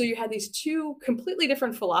 And so you had these two completely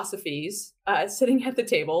different philosophies sitting at the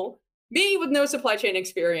table, me with no supply chain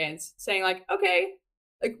experience saying like, okay,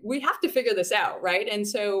 like we have to figure this out, right? And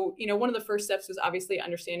so, one of the first steps was obviously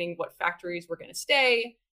understanding what factories were going to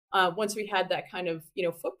stay. Once we had that kind of,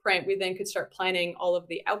 footprint, we then could start planning all of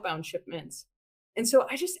the outbound shipments. And so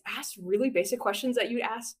I just asked really basic questions that you'd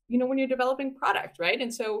ask, when you're developing product, right?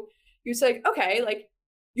 And so you say, okay, like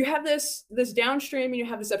you have this downstream and you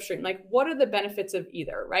have this upstream, like what are the benefits of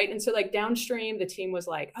either, right? And so like downstream, the team was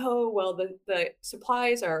like, oh, well, the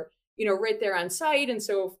supplies are, right there on site. And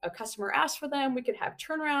so if a customer asks for them, we could have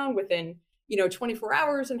turnaround within, 24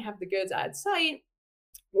 hours and have the goods at site.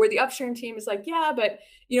 Where the upstream team is like, yeah, but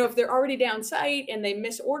if they're already down site and they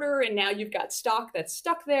misorder and now you've got stock that's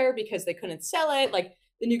stuck there because they couldn't sell it, like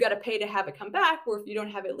then you got to pay to have it come back. Or if you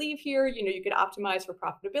don't have it leave here, you could optimize for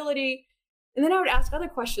profitability. And then I would ask other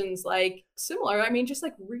questions like similar. I mean, just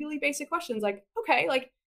like really basic questions like, okay,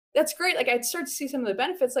 like that's great. Like I'd start to see some of the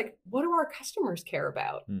benefits. Like, what do our customers care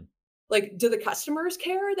about? Like, do the customers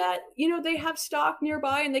care that, they have stock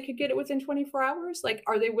nearby and they could get it within 24 hours? Like,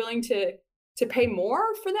 are they willing to pay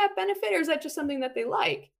more for that benefit? Or is that just something that they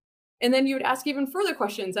like? And then you would ask even further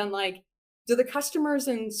questions on like, do the customers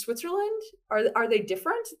in Switzerland, are they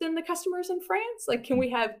different than the customers in France? Like, can we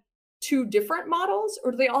have two different models,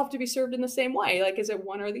 or do they all have to be served in the same way? Like, is it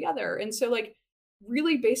one or the other? And so, like,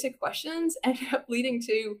 really basic questions ended up leading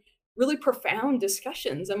to really profound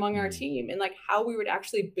discussions among our Mm. team and like how we would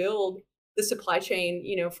actually build the supply chain,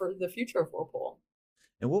 for the future of Whirlpool.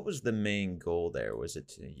 And what was the main goal there? Was it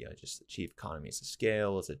to just achieve economies of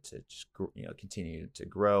scale? Was it to just continue to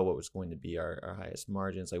grow? What was going to be our highest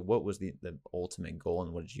margins? Like, what was the ultimate goal,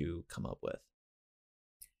 and what did you come up with?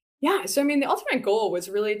 Yeah. So, I mean, the ultimate goal was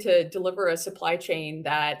really to deliver a supply chain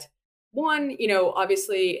that, one,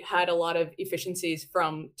 obviously had a lot of efficiencies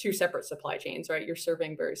from two separate supply chains, right? You're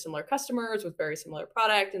serving very similar customers with very similar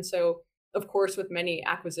product. And so, of course, with many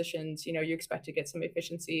acquisitions, you expect to get some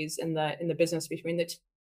efficiencies in the business between the two.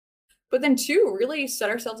 But then two, really set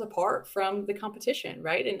ourselves apart from the competition,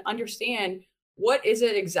 right? And understand what is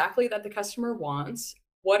it exactly that the customer wants?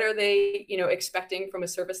 What are they, expecting from a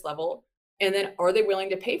service level? And then are they willing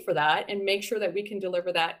to pay for that and make sure that we can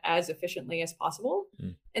deliver that as efficiently as possible?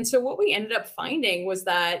 Mm. And so what we ended up finding was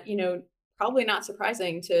that, probably not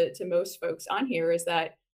surprising to most folks on here is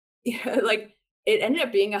that like it ended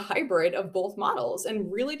up being a hybrid of both models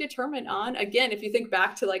and really determined on, again, if you think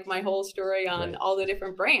back to like my whole story on Right. all the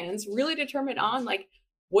different brands, really determined on like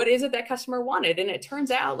what is it that customer wanted. And it turns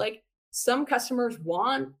out like some customers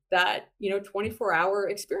want that 24-hour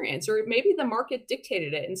experience, or maybe the market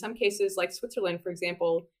dictated it. In some cases, like Switzerland, for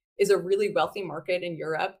example, is a really wealthy market in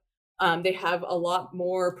Europe. They have a lot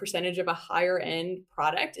more percentage of a higher end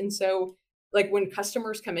product, and so like when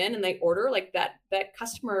customers come in and they order, like that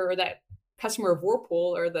customer, or that customer of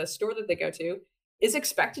Whirlpool or the store that they go to, is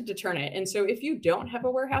expected to turn it. And so if you don't have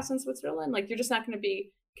a warehouse in Switzerland, like you're just not going to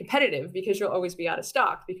be competitive because you'll always be out of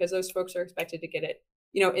stock because those folks are expected to get it,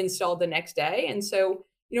 installed the next day. And so,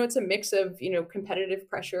 it's a mix of, competitive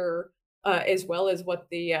pressure, as well as what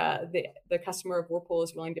the customer of Whirlpool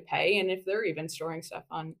is willing to pay, and if they're even storing stuff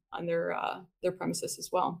on their premises as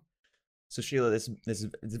well. So Sheila, this is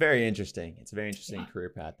it's very interesting. It's a very interesting career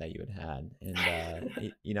path that you had, and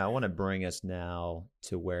I want to bring us now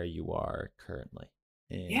to where you are currently.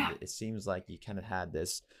 And Yeah. it seems like you kind of had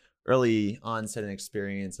this early onset and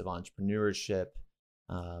experience of entrepreneurship.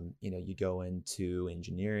 You go into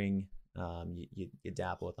engineering, you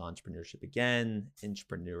dabble with entrepreneurship again,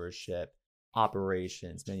 entrepreneurship,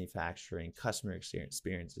 operations, manufacturing, customer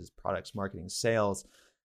experiences, products, marketing, sales.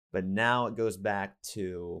 But now it goes back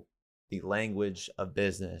to the language of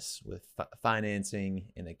business with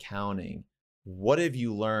financing and accounting. What have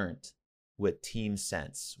you learned with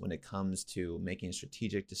TeamSense when it comes to making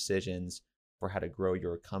strategic decisions for how to grow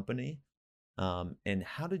your company? And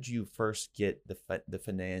how did you first get the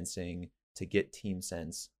financing to get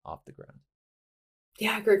TeamSense off the ground?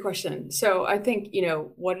 Yeah, great question. So I think,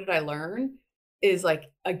 what did I learn is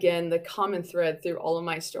like, again, the common thread through all of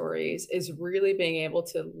my stories is really being able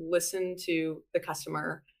to listen to the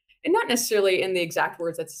customer, and not necessarily in the exact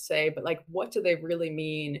words that to say, but like, what do they really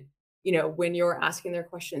mean, when you're asking their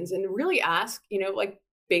questions, and really ask, like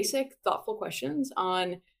basic, thoughtful questions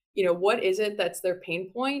on, what is it that's their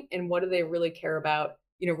pain point and what do they really care about,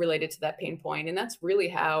 related to that pain point. And that's really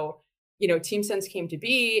how, TeamSense came to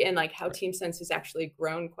be, and like how Right. TeamSense has actually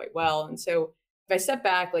grown quite well. And so if I step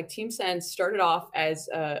back, like TeamSense started off as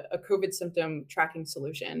a COVID symptom tracking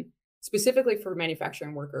solution, specifically for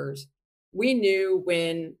manufacturing workers. We knew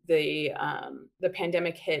when the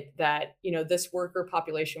pandemic hit that this worker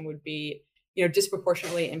population would be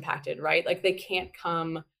disproportionately impacted, right? Like they can't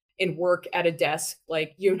come and work at a desk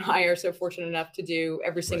like you and I are so fortunate enough to do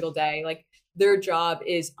every Right. single day. Like their job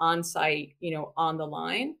is on site, on the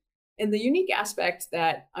line. And the unique aspect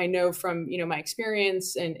that I know from my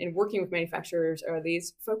experience and working with manufacturers are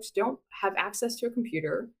these folks don't have access to a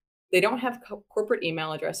computer, they don't have corporate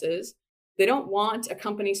email addresses, they don't want a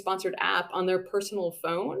company sponsored app on their personal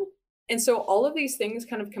phone. And so all of these things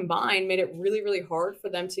kind of combined made it really, really hard for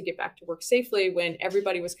them to get back to work safely when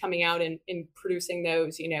everybody was coming out and producing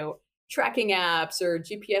those, tracking apps or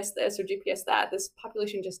GPS this or GPS that. This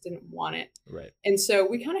population just didn't want it. Right. And so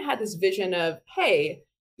we kind of had this vision of, hey,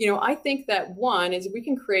 I think that one is we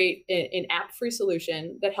can create an app-free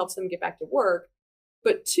solution that helps them get back to work.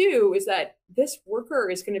 But two is that this worker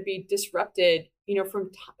is going to be disrupted,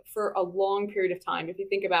 for a long period of time. If you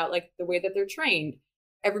think about like the way that they're trained,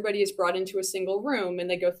 everybody is brought into a single room and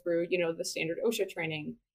they go through, the standard OSHA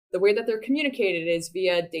training. The way that they're communicated is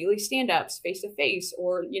via daily stand-ups, face-to-face,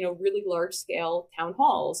 or, really large-scale town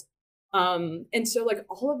halls. And so like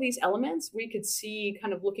all of these elements we could see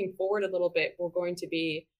kind of looking forward a little bit were going to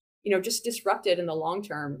be, just disrupted in the long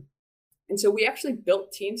term. And so we actually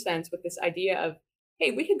built TeamSense with this idea of, hey,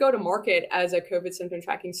 we could go to market as a COVID symptom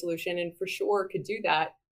tracking solution and for sure could do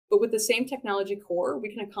that. But with the same technology core, we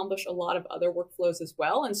can accomplish a lot of other workflows as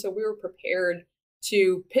well. And so we were prepared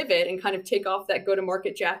to pivot and kind of take off that go to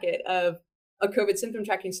market jacket of a COVID symptom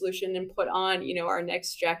tracking solution and put on, our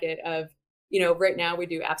next jacket of, right now we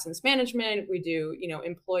do absence management, we do,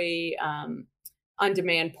 employee on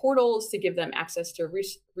demand portals to give them access to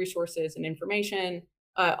resources and information,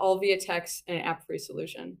 all via text and app free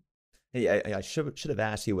solution. Hey, I should have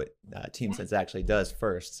asked you what TeamSense actually does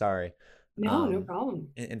first. Sorry. No problem.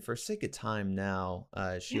 And for sake of time now,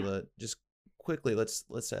 Sheila, just quickly, let's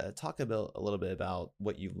talk about a little bit about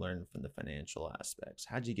what you've learned from the financial aspects.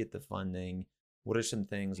 How'd you get the funding? What are some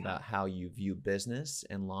things about how you view business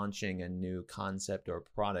and launching a new concept or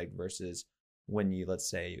product versus when you, let's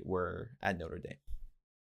say, were at Notre Dame?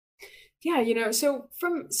 Yeah, so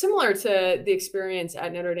from similar to the experience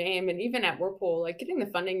at Notre Dame and even at Whirlpool, like getting the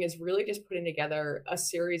funding is really just putting together a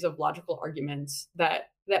series of logical arguments that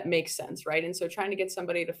makes sense, right? And so trying to get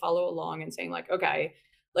somebody to follow along and saying like, okay,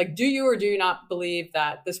 like, do you or do you not believe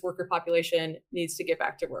that this worker population needs to get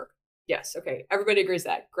back to work? Yes. Okay. Everybody agrees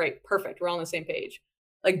that. Great. Perfect. We're all on the same page.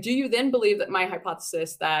 Like, do you then believe that my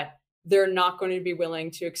hypothesis that they're not going to be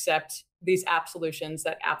willing to accept these app solutions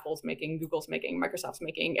that Apple's making, Google's making, Microsoft's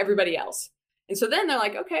making, everybody else? And so then they're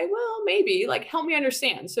like, okay, well, maybe like help me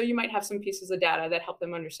understand. So you might have some pieces of data that help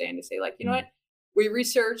them understand to say like, you know what, we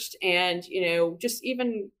researched and, just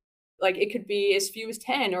even like it could be as few as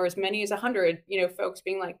 10 or as many as 100, folks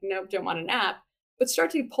being like, nope, don't want an app, but start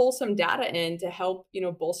to pull some data in to help,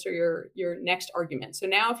 bolster your next argument. So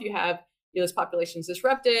now if you have, this population's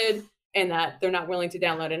disrupted and that they're not willing to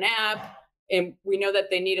download an app, and we know that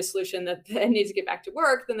they need a solution that needs to get back to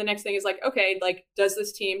work, then the next thing is like, okay, like, does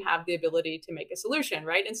this team have the ability to make a solution,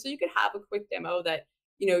 right? And so you could have a quick demo that,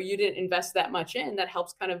 you didn't invest that much in that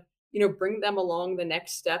helps kind of, bring them along the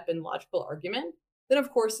next step in logical argument. Then of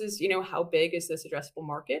course is, how big is this addressable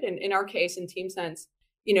market? And in our case, in TeamSense,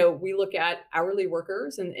 we look at hourly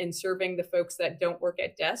workers and serving the folks that don't work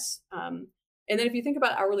at desks. And then if you think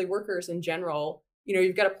about hourly workers in general,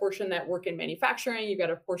 you've got a portion that work in manufacturing, you've got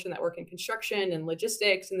a portion that work in construction and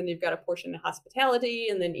logistics, and then you've got a portion in hospitality,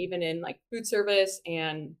 and then even in like food service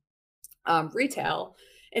and retail.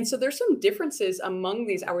 And so there's some differences among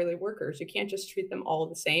these hourly workers. You can't just treat them all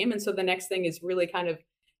the same. And so the next thing is really kind of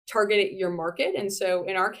target your market. And so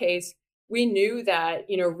in our case, we knew that,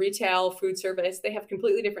 retail, food service, they have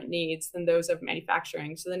completely different needs than those of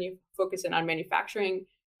manufacturing. So then you focus in on manufacturing,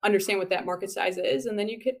 understand what that market size is, and then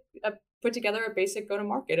you could put together a basic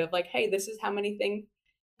go-to-market of like, hey, this is how many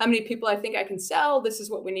people I think I can sell. This is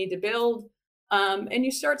what we need to build. And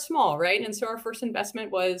you start small, right? And so our first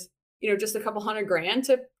investment was, just a couple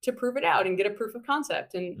 $100,000 to prove it out and get a proof of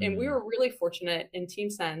concept. And we were really fortunate in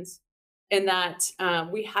TeamSense in that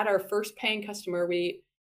we had our first paying customer. We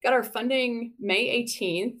got our funding May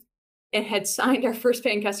 18th and had signed our first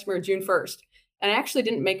paying customer June 1st. And I actually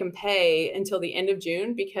didn't make them pay until the end of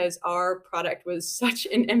June because our product was such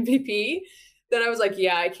an MVP that I was like,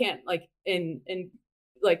 yeah, I can't like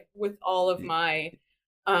like with all of my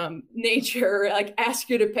nature, like ask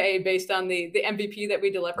you to pay based on the MVP that we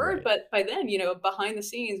delivered. Right. But by then, behind the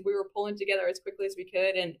scenes, we were pulling together as quickly as we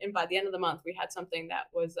could. And by the end of the month, we had something that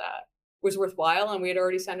was worthwhile. And we had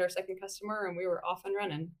already signed our second customer and we were off and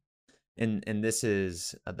running. And this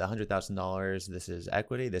is the $100,000. This is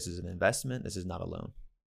equity. This is an investment. This is not a loan.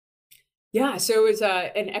 Yeah. So it's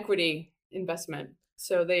an equity investment.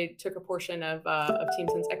 So they took a portion of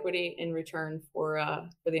TeamSense equity in return for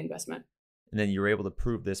the investment. And then you were able to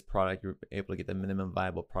prove this product. You were able to get the minimum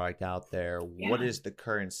viable product out there. Yeah. What is the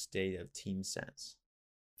current state of TeamSense?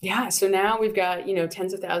 Yeah. So now we've got,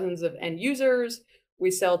 tens of thousands of end users.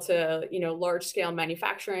 We sell to, large scale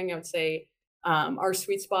manufacturing. I would say our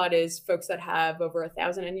sweet spot is folks that have over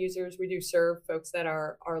 1,000 end users. We do serve folks that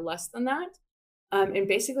are less than that. And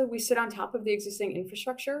basically we sit on top of the existing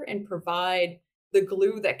infrastructure and provide the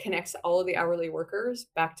glue that connects all of the hourly workers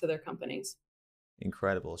back to their companies.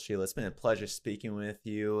 Incredible. Sheila, it's been a pleasure speaking with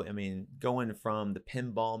you. I mean, going from the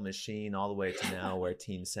pinball machine all the way to now where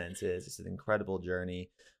TeamSense is, it's an incredible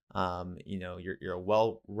journey. You're a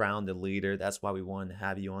well-rounded leader. That's why we wanted to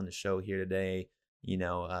have you on the show here today.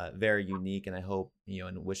 Very unique, and I hope,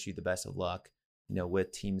 and wish you the best of luck,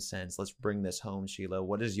 with TeamSense. Let's bring this home, Sheila.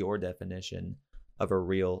 What is your definition of a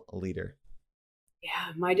real leader?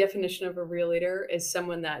 Yeah, my definition of a real leader is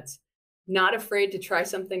someone that's not afraid to try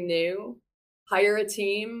something new, hire a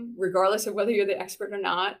team, regardless of whether you're the expert or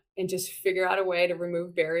not, and just figure out a way to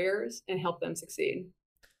remove barriers and help them succeed.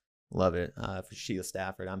 Love it. For Sheila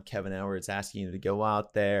Stafford, I'm Kevin Edwards, asking you to go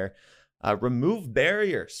out there, remove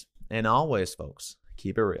barriers. And always, folks,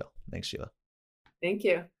 Keep it real. Thanks, Sheila. Thank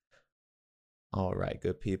you. All right,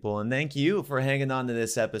 good people. And thank you for hanging on to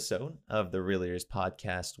this episode of the Real Leaders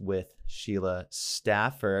Podcast with Sheila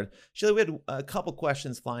Stafford. Sheila, we had a couple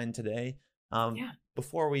questions flying today.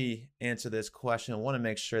 Before we answer this question, I want to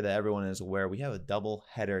make sure that everyone is aware we have a double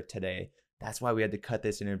header today. That's why we had to cut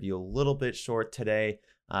this interview a little bit short today.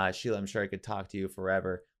 Sheila, I'm sure I could talk to you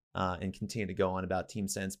forever and continue to go on about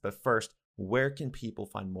TeamSense. But first, where can people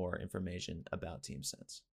find more information about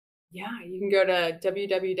TeamSense? Yeah, you can go to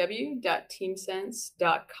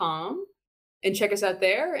www.teamsense.com and check us out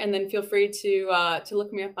there. And then feel free to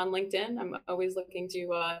look me up on LinkedIn. I'm always looking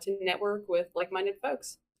to network with like-minded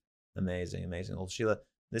folks. Amazing, amazing. Well, Sheila,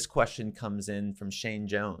 this question comes in from Shane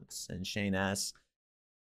Jones. And Shane asks,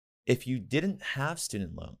 if you didn't have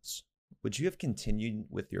student loans, would you have continued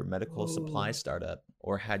with your medical supply startup,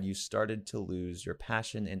 or had you started to lose your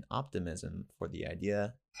passion and optimism for the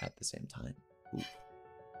idea at the same time? Ooh.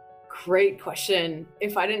 Great question.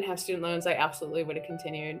 If I didn't have student loans, I absolutely would have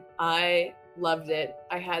continued. I loved it.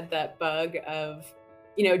 I had that bug of,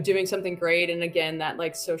 doing something great. And again, that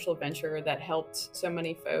like social venture that helped so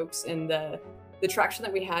many folks, and the traction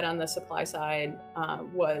that we had on the supply side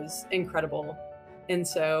was incredible. And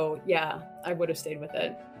so, yeah, I would have stayed with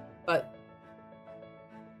it. But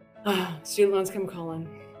student loans come calling.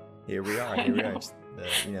 Here we are. Here we are.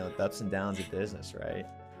 The ups and downs of business, right?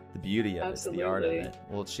 The beauty of it, the art of it.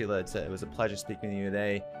 Well, Sheila, it was a pleasure speaking with you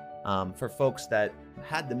today. For folks that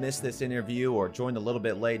had to miss this interview or joined a little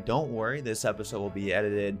bit late, don't worry. This episode will be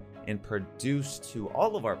edited and produced to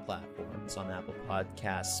all of our platforms on Apple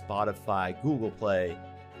Podcasts, Spotify, Google Play,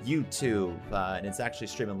 YouTube, and it's actually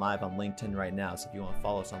streaming live on LinkedIn right now. So if you want to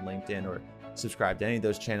follow us on LinkedIn or subscribe to any of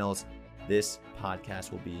those channels, this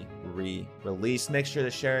podcast will be re-released. Make sure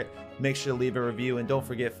to share it. Make sure to leave a review. And don't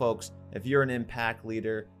forget, folks, if you're an impact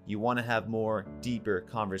leader, you want to have more deeper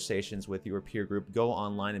conversations with your peer group, go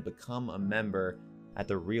online and become a member at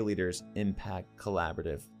the Real Leaders Impact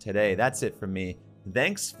Collaborative today. That's it from me.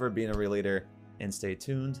 Thanks for being a real leader, and stay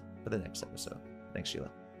tuned for the next episode. Thanks,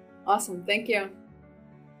 Sheila. Awesome. Thank you.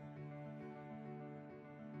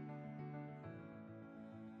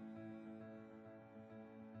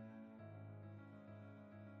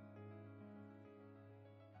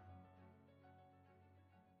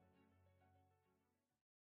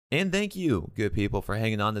 And thank you, good people, for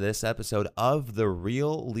hanging on to this episode of the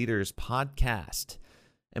Real Leaders Podcast.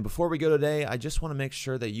 And before we go today, I just want to make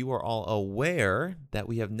sure that you are all aware that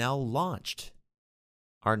we have now launched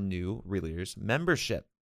our new Real Leaders membership.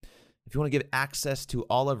 If you want to get access to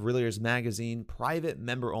all of Real Leaders Magazine, private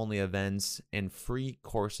member-only events, and free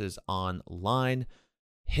courses online,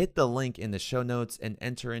 hit the link in the show notes and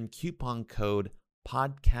enter in coupon code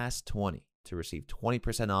PODCAST20 to receive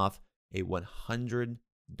 20% off a $100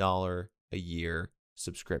 a year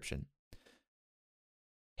subscription.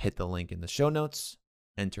 Hit the link in the show notes,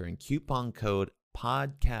 enter in coupon code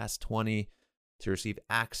PODCAST20 to receive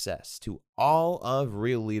access to all of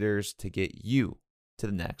Real Leaders to get you to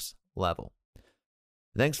the next level.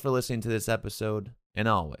 Thanks for listening to this episode, and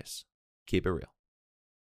always keep it real.